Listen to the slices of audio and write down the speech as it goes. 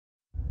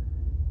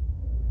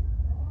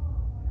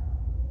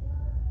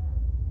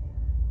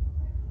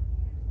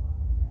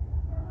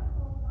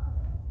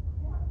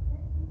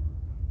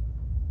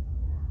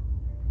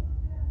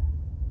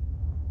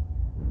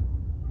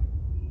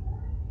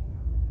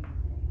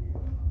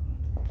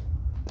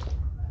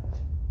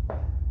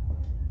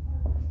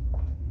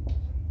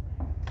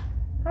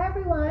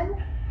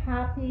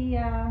Happy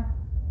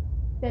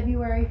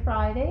February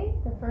Friday,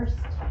 the first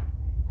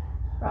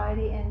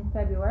Friday in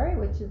February,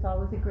 which is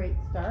always a great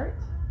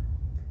start.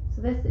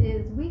 So this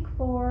is week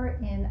 4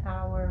 in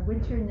our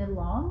winter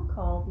knit-along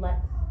called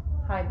Let's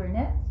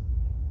Hiberknit.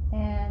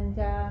 And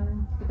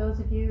for those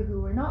of you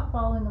who were not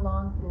following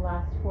along for the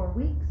last 4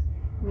 weeks,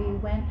 we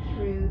went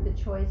through the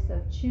choice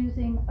of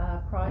choosing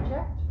a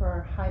project for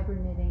our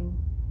hiberknitting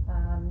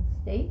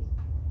state.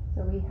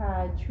 So we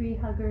had Tree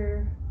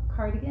Hugger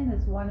cardigan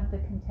as one of the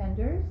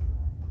contenders,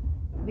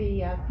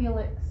 the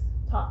Felix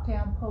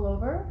top-down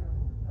pullover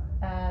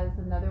as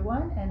another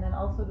one, and then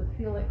also the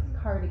Felix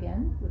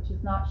cardigan, which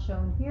is not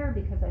shown here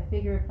because I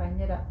figure if I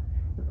knit up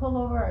the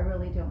pullover, I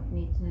really don't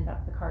need to knit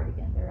up the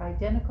cardigan. They're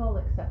identical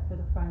except for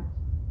the front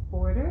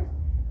borders.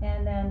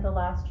 And then the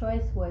last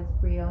choice was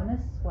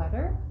Briona's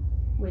sweater,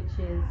 which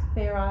is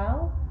Fair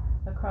Isle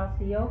across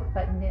the yoke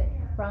but knit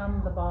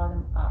from the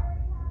bottom up.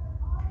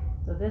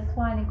 So this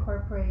one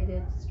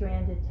incorporated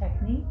stranded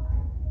technique,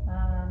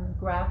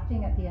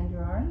 grafting at the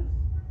underarms,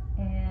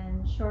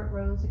 and short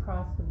rows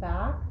across the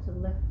back to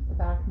lift the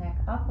back neck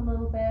up a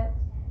little bit.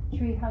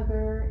 Tree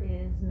Hugger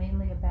is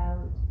mainly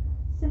about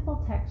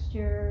simple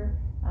texture,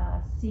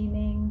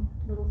 seaming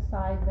little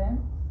side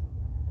vents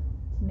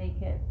to make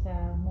it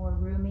more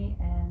roomy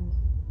and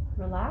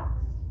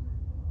relaxed,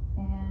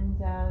 and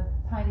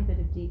tiny bit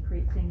of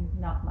decreasing,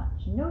 not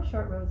much. No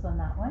short rows on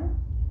that one.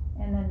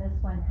 And then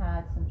this one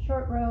had some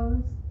short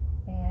rows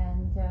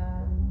and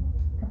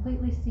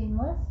completely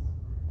seamless,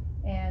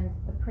 and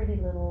the pretty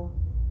little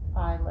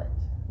eyelet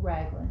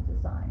raglan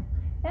design.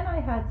 And I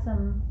had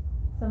some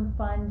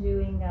fun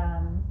doing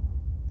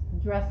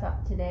dress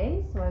up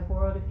today, so I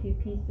borrowed a few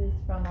pieces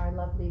from our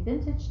lovely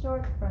vintage store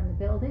at the front of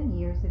the building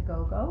years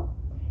ago.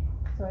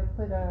 So I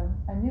put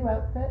a new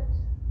outfit,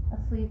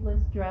 a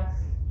sleeveless dress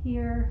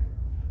here,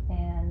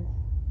 and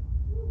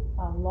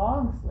a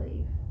long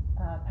sleeve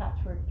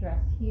patchwork dress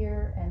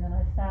here, and then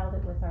I styled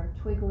it with our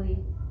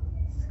twiggly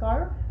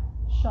scarf,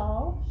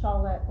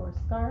 shawlette or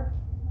scarf,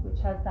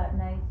 which has that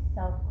nice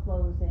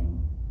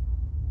self-closing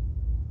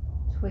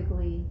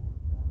twiggly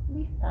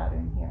leaf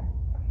pattern here.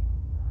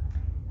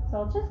 So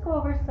I'll just go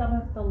over some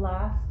of the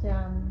last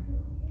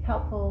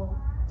helpful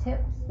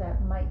tips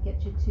that might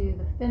get you to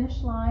the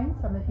finish line.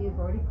 Some of you have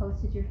already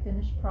posted your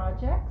finished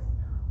projects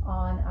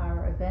on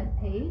our event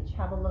page.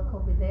 Have a look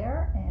over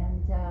there,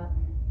 and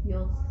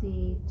you'll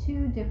see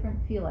 2 different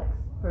Felix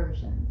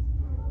versions.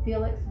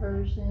 Felix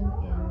version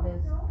in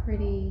this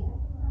pretty,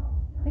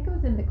 I think it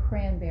was in the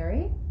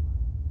cranberry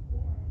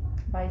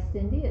by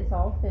Cindy. It's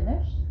all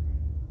finished.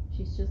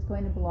 She's just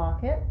going to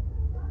block it.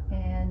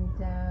 And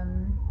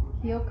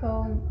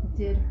Kyoko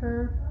did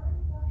her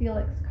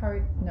Felix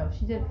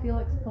she did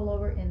Felix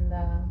pullover in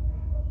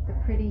the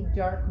pretty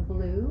dark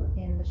blue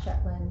in the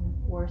Shetland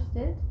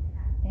worsted.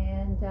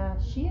 And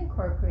she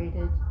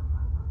incorporated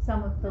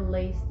some of the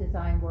lace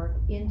design work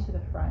into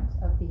the front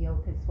of the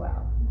yoke as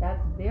well.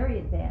 That's very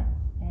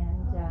advanced,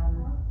 and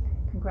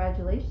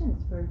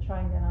congratulations for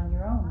trying that on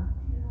your own.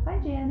 Hi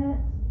Janet.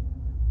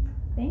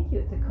 Thank you.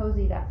 It's a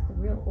cozy, that's the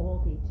real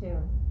oldie too.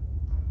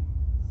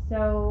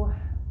 So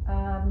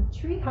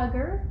Tree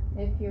Hugger,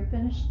 if you're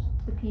finished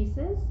the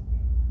pieces,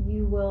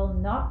 you will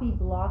not be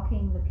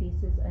blocking the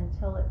pieces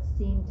until it's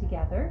seamed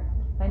together.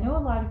 I know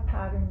a lot of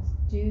patterns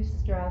do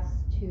stress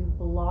to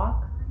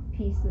block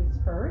pieces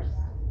first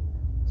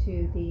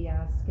to the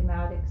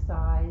schematic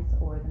size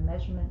or the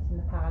measurements in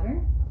the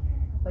pattern,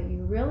 but you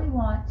really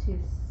want to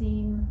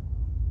seam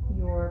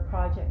your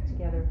project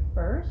together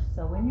first,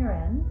 so in your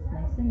ends,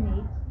 nice and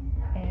neat,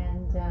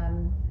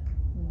 and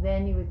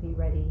then you would be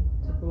ready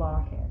to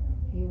block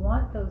it. You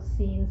want those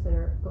seams that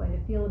are going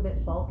to feel a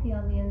bit bulky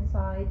on the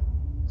inside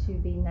to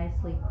be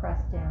nicely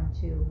pressed down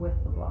to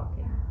with the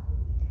blocking.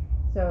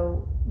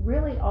 So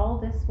really all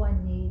this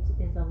one needs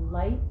is a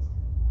light,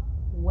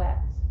 wet,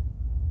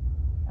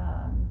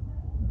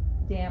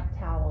 damp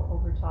towel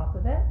over top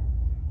of it.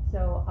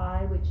 So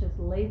I would just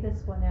lay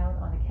this one out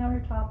on a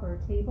countertop or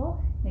a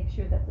table, make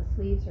sure that the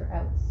sleeves are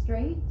out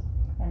straight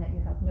and that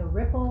you have no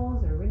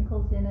ripples or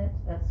wrinkles in it,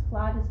 as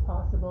flat as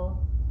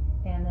possible.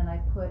 And then I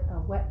put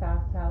a wet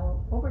bath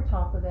towel over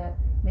top of it,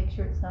 make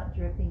sure it's not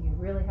dripping. You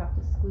really have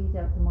to squeeze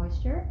out the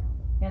moisture,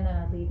 and then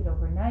I leave it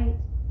overnight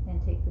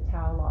and take the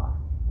towel off.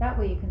 That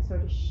way you can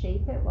sort of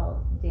shape it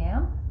while it's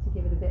damp to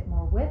give it a bit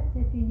more width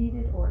if you need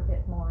it, or a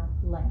bit more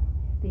length.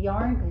 The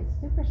yarn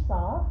is super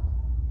soft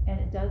and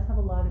it does have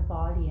a lot of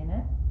body in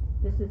it.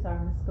 This is our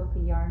Muskoka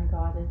Yarn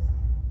Goddess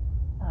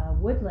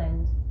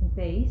woodland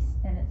base,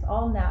 and it's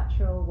all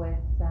natural with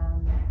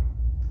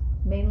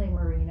mainly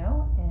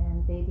merino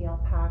and baby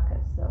alpaca,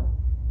 so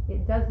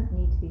it doesn't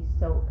need to be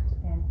soaked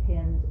and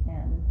pinned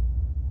and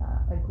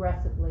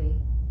aggressively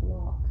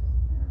blocked,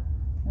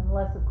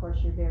 unless of course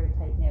you're a very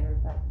tight knitter,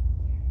 but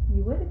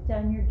you would have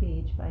done your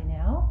gauge by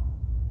now.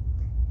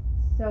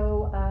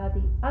 So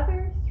the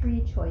other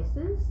 3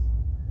 choices,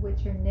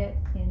 which are knit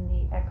in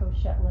the Echo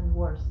Shetland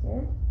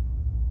worsted,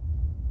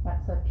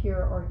 that's a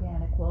pure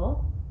organic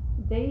wool,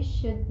 they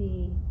should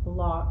be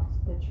blocked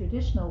the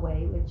traditional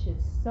way, which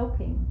is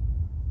soaking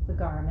the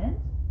garment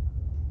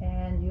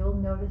and you'll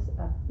notice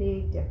a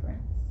big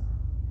difference.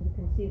 You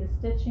can see the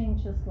stitching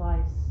just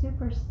lies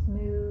super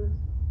smooth,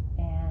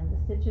 and the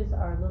stitches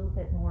are a little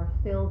bit more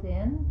filled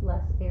in,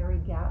 less airy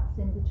gaps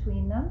in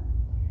between them.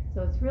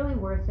 So it's really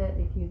worth it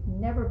if you've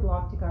never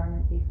blocked a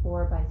garment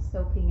before by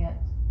soaking it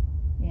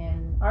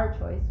in our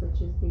choice,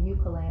 which is the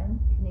Eucalan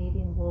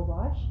Canadian wool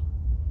wash.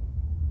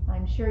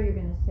 I'm sure you're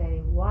going to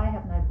say, why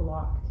haven't I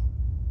blocked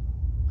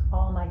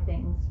all my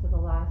things for the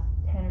last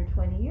 10 or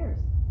 20 years?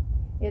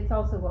 It's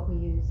also what we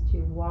use to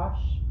wash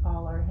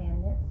all our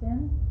hand knits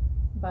in,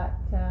 but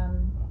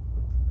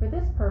for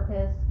this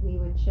purpose we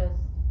would just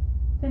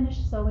finish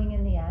sewing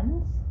in the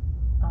ends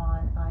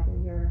on either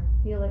your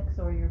Felix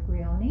or your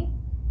Brioni,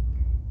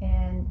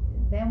 and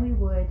then we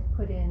would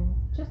put in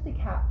just a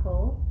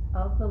capful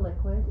of the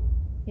liquid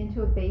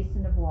into a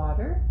basin of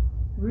water,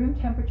 room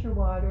temperature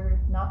water,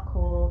 not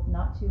cold,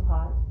 not too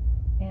hot,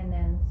 and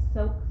then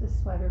soak the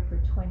sweater for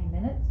 20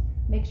 minutes.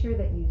 Make sure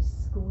that you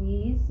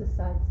squeeze the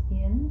sides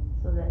in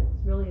so that it's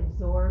really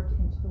absorbed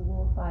into the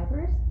wool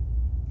fibers.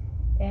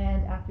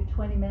 And after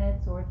 20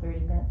 minutes or 30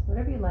 minutes,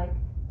 whatever you like,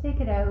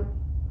 take it out,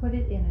 put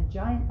it in a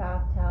giant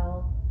bath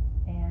towel,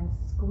 and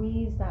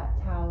squeeze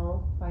that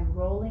towel by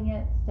rolling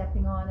it,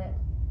 stepping on it,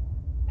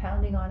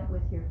 pounding on it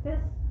with your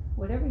fists,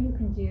 whatever you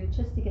can do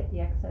just to get the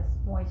excess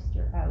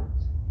moisture out.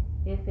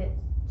 If it's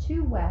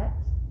too wet,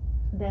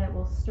 then it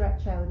will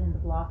stretch out in the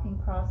blocking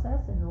process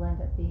and it'll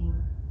end up being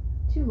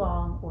too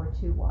long or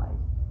too wide.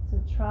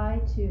 So try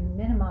to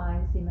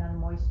minimize the amount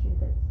of moisture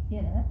that's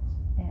in it,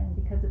 and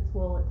because it's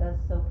wool, it does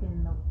soak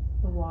in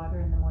the water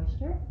and the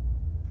moisture.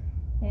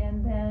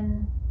 And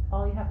then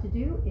all you have to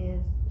do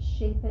is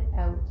shape it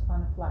out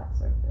on a flat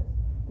surface.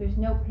 There's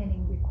no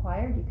pinning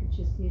required, you could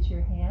just use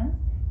your hands.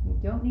 You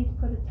don't need to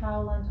put a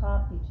towel on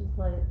top, you just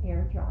let it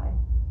air dry.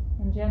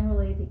 And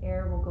generally the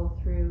air will go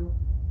through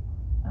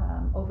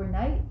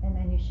overnight, and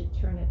then you should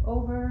turn it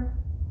over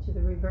to the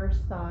reverse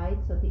side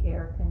so the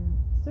air can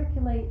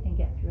circulate and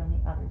get through on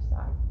the other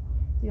side.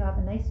 So you'll have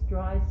a nice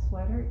dry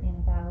sweater in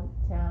about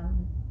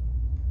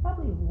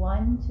probably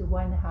 1 to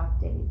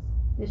 1.5 days.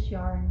 This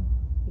yarn,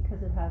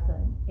 because it has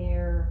an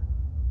air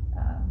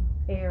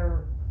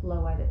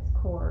flow at its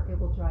core, it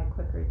will dry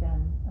quicker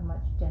than a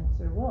much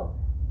denser wool.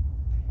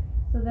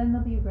 So then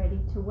they'll be ready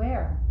to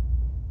wear.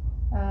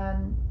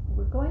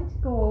 We're going to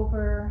go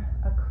over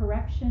a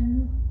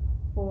correction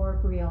for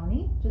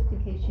Brioni, just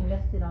in case you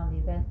missed it on the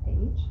event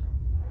page.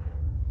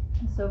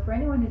 So for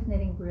anyone who's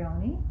knitting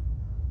Brioni,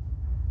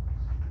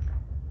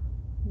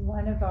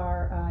 one of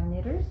our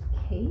knitters,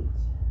 Kate,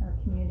 our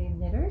community of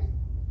knitters,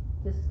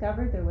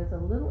 discovered there was a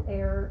little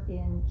error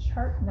in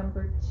chart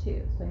number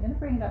 2. So I'm going to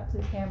bring it up to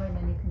the camera and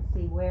then you can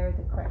see where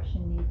the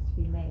correction needs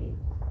to be made.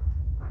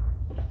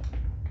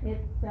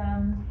 It's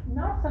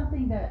not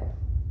something that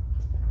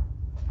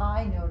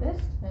I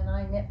noticed, and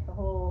I knit the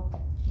whole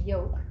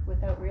yoke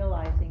without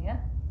realizing it,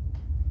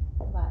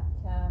 but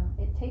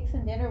it takes a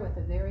knitter with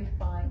a very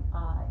fine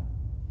eye.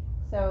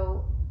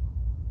 So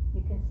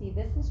you can see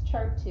this is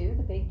chart 2,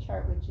 the big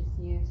chart which is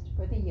used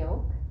for the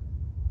yoke,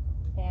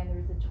 and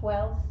there's a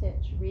 12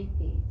 stitch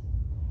repeat.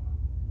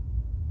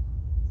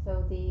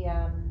 So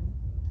the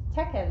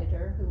tech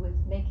editor who was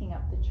making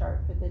up the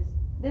chart for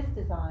this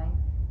design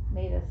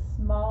made a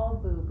small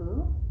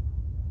boo-boo,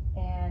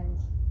 and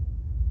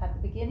at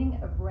the beginning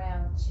of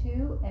round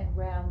 2 and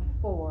round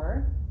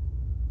 4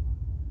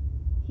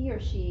 he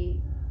or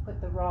she put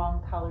the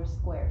wrong color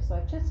square. So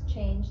I've just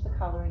changed the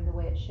coloring the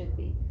way it should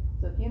be.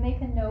 So if you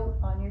make a note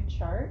on your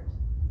chart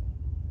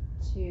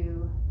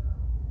to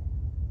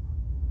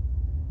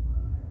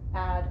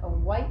add a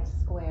white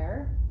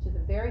square to the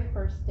very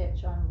first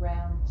stitch on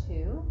round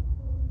 2,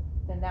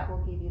 then that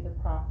will give you the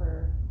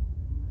proper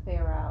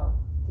ferrule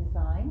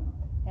design.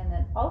 And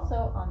then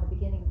also on the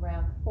beginning of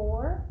round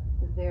 4,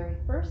 the very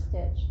first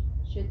stitch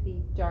should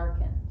be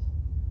darkened.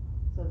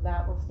 So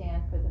that will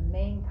stand for the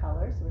main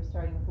color. So we're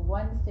starting with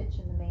 1 stitch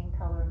in the main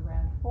color in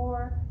round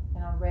 4,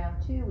 and on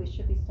round 2 we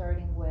should be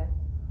starting with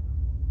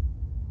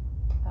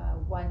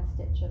 1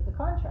 stitch of the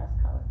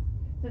contrast color.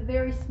 It's a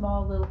very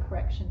small little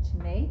correction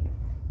to make,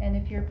 and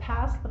if you're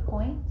past the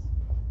point,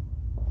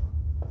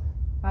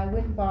 I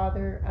wouldn't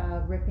bother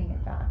ripping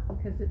it back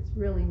because it's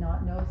really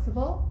not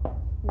noticeable.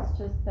 It's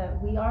just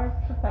that we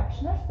are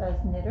perfectionists as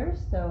knitters,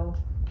 so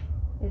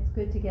it's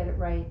good to get it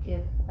right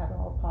if at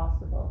all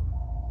possible.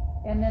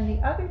 And then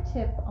the other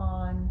tip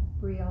on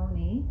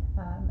Brioni,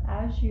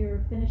 as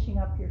you're finishing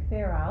up your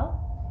ferrule,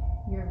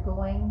 you're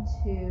going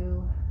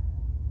to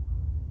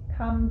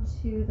come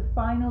to the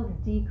final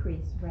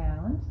decrease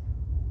round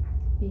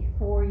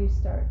before you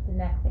start the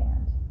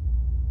neckband.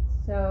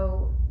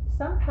 So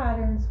some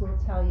patterns will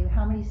tell you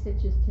how many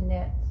stitches to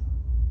knit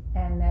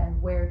and then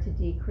where to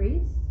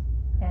decrease,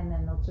 and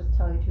then they'll just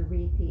tell you to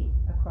repeat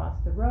across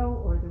the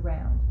row or the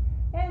round.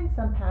 And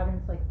some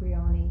patterns like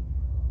Brioni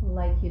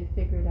like you to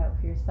figure it out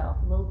for yourself,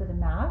 a little bit of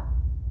math.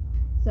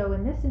 So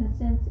in this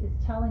instance,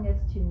 it's telling us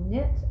to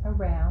knit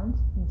around,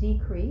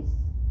 decrease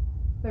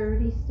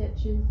 30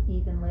 stitches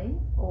evenly,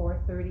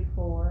 or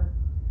 34,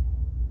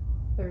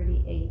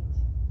 38.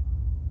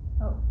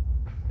 Oh,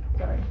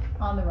 sorry,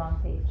 on the wrong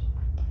page.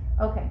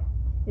 Okay,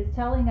 it's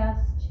telling us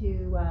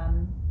to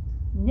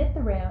knit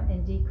the round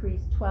and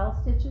decrease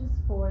 12 stitches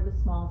for the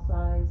small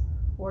size,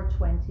 or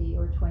 20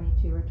 or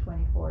 22 or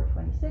 24 or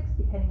 26,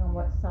 depending on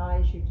what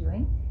size you're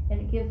doing, and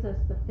it gives us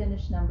the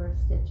finished number of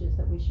stitches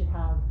that we should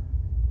have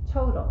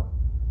total.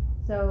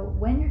 So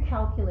when you're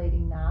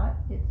calculating that,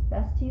 it's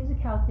best to use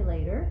a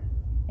calculator,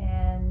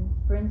 and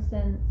for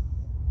instance,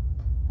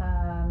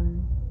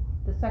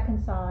 the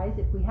second size,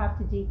 if we have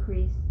to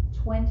decrease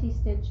 20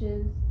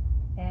 stitches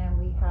and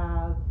we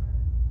have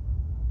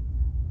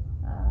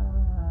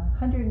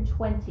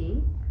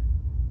 120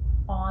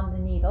 on the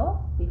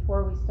needle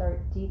before we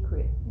start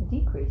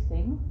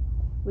decreasing,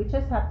 we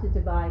just have to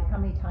divide how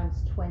many times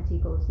 20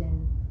 goes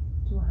in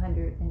to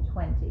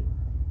 120.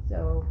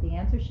 So the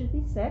answer should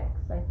be 6,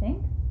 I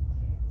think.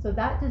 So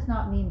that does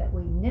not mean that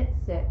we knit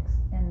 6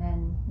 and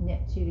then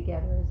knit 2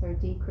 together as our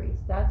decrease.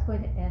 That's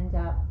going to end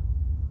up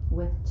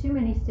with too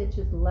many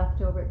stitches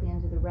left over at the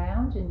end of the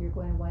round, and you're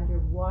going to wonder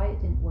why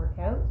it didn't work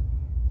out.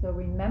 So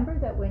remember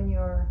that when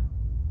you're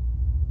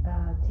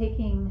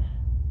taking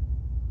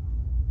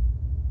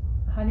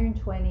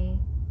 120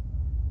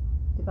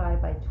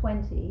 divided by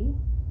 20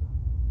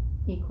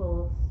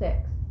 equals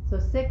 6. So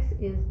 6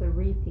 is the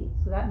repeat.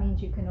 So that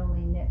means you can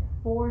only knit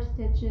 4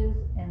 stitches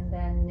and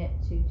then knit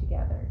 2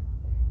 together.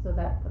 So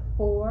that the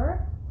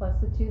 4 plus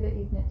the 2 that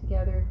you've knit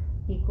together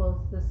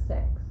equals the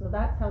 6. So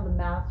that's how the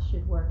math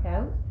should work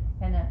out.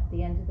 And at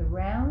the end of the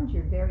round,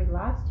 your very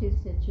last 2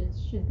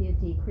 stitches should be a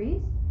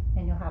decrease,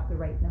 and you'll have the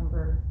right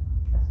number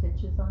of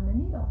stitches on the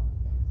needle.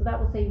 So that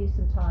will save you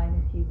some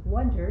time if you've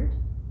wondered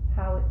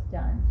how it's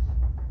done.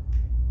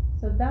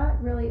 So that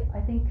really,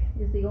 I think,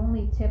 is the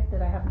only tip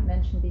that I haven't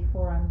mentioned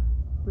before on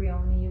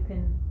Brioni. You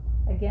can,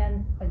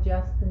 again,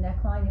 adjust the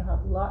neckline. You'll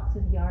have lots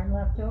of yarn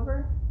left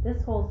over.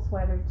 This whole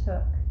sweater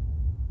took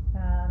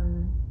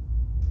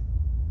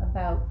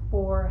about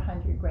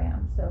 400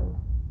 grams. So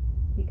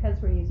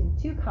because we're using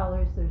 2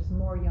 colors, there's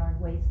more yarn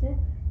wasted,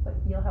 but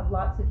you'll have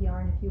lots of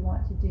yarn if you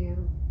want to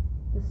do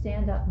the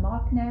stand-up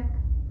mock neck,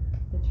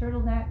 the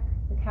turtleneck,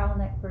 the KAL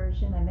neck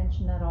version. I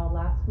mentioned that all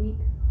last week.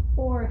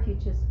 Or if you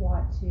just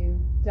want to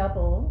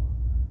double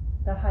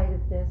the height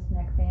of this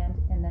neckband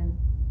and then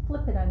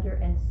flip it under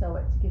and sew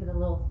it to give it a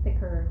little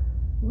thicker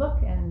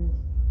look, and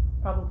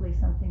probably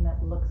something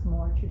that looks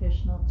more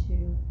traditional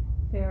to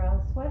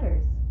Farrell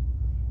sweaters.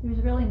 There's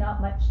really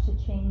not much to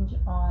change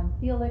on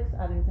Felix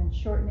other than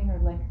shortening or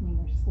lengthening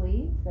your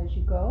sleeves as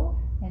you go,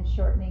 and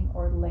shortening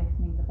or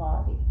lengthening the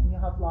body. And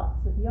you'll have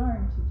lots of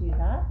yarn to do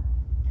that.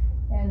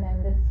 And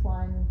then this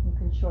one, you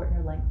can shorten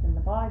or lengthen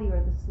the body or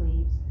the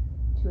sleeves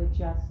to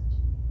adjust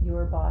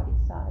your body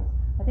size.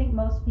 I think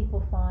most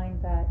people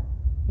find that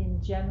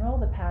in general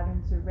the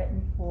patterns are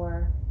written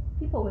for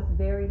people with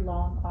very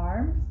long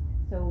arms,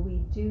 so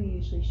we do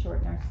usually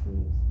shorten our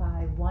sleeves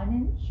by 1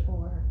 inch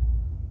or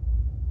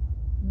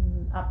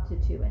up to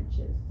 2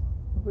 inches.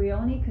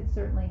 Brioni could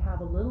certainly have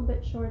a little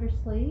bit shorter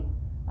sleeve.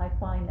 I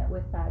find that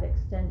with that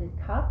extended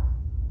cuff,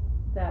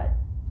 that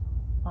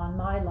on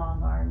my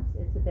long arms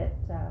it's a bit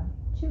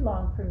too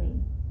long for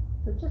me.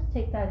 So just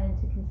take that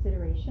into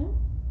consideration.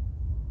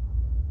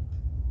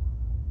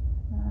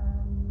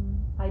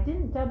 I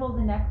didn't double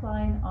the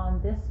neckline on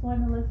this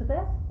one,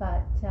 Elizabeth,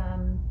 but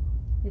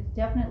it's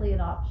definitely an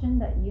option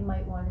that you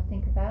might want to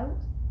think about.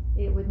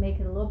 It would make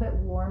it a little bit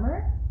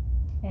warmer,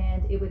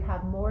 and it would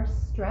have more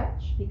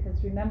stretch,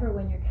 because remember,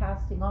 when you're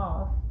casting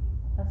off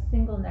a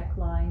single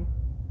neckline,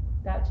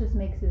 that just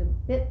makes it a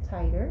bit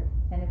tighter,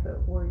 and if it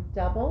were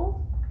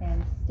doubled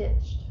and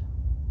stitched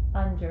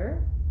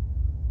under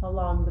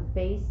along the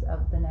base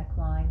of the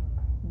neckline,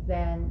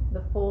 then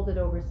the folded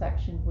over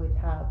section would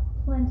have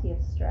plenty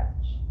of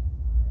stretch.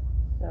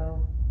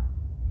 So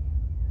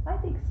I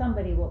think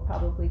somebody will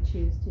probably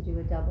choose to do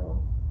a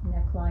double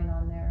neckline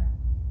on their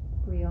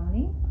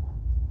Brioni.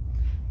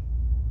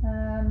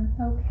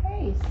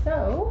 Okay,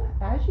 so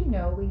as you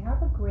know, we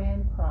have a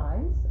grand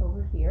prize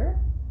over here.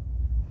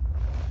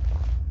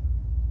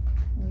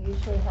 We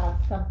usually have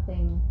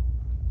something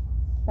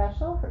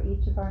special for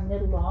each of our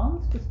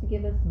knit-alongs, just to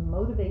give us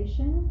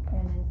motivation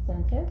and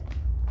incentive.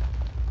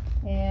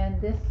 And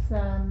this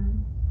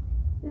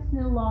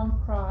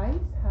knit-along prize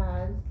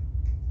has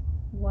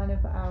one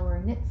of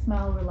our Knit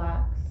Smile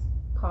Relax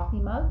coffee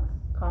mugs,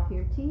 coffee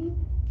or tea,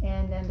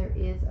 and then there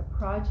is a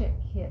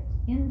project kit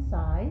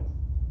inside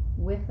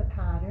with the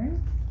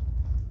pattern,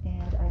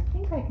 and I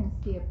think I can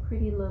see a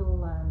pretty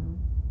little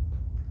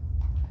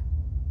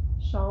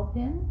shawl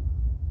pin,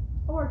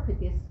 or it could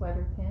be a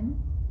sweater pin.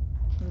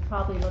 It would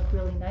probably look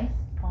really nice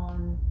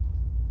on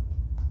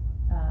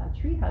a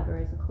tree hugger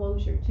as a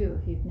closure too,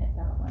 if you've knit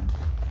that one.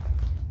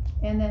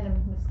 And then a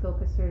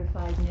Muskoka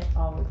certified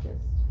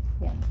knitologist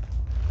pin.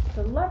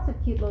 So lots of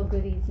cute little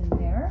goodies in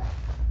there.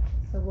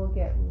 So we'll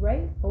get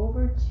right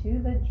over to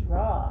the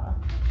draw.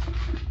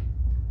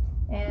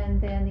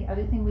 And then the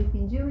other thing we've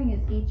been doing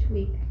is each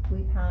week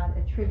we've had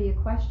a trivia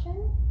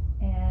question,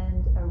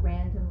 and a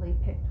randomly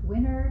picked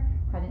winner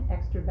had an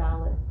extra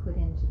ballot put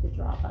into the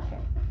draw bucket.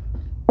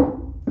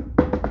 We'll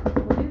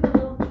do the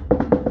little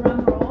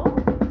drum roll.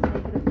 Say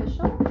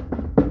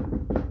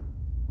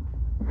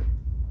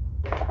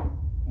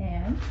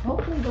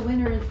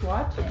just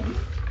watching.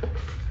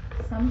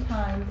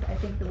 Sometimes I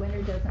think the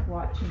winner doesn't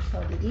watch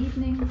until the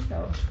evening,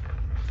 so.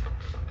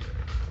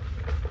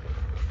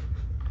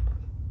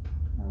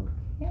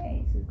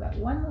 Okay, so we've got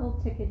one little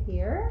ticket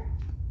here.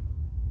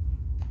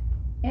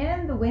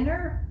 And the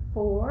winner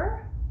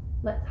for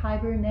Let's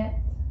Hiberknit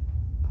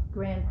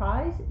grand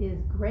prize is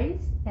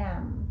Grace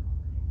M.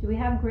 Do we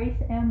have Grace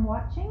M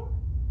watching?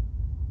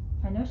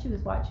 I know she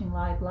was watching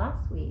live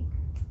last week.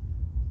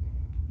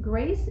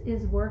 Grace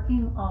is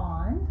working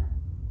on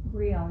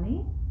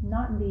Brioni,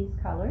 not in these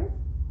colors,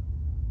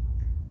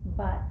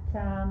 but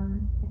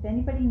if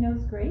anybody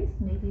knows Grace,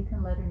 maybe you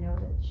can let her know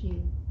that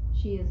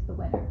she is the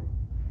winner.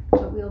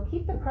 But we'll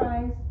keep the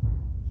prize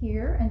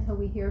here until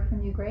we hear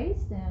from you,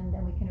 Grace, and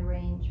then we can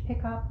arrange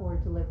pickup or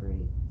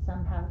delivery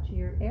somehow to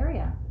your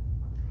area.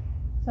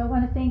 So I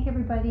want to thank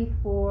everybody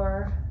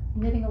for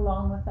knitting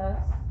along with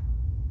us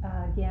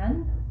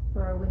again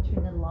for our winter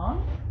knit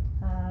along.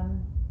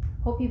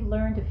 Hope you've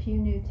learned a few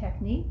new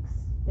techniques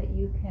that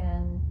you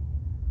can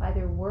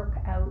either work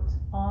out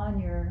on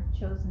your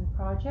chosen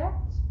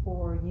project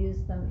or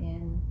use them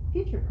in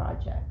future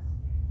projects.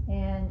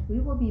 And we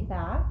will be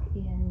back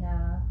in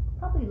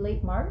probably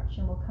late March,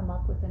 and we'll come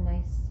up with a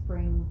nice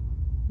spring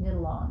knit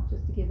along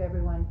just to give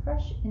everyone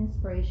fresh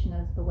inspiration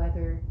as the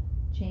weather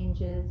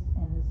changes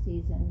and the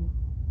season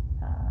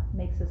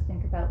makes us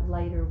think about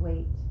lighter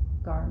weight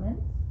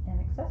garments and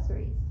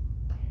accessories.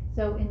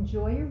 So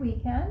enjoy your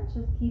weekend.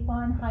 Just keep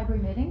on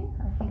hiberknitting.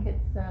 I think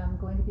it's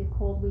going to be a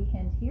cold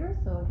weekend here,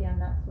 so again,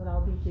 that's what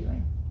I'll be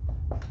doing.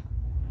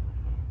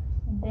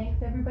 And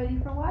thanks everybody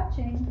for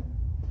watching.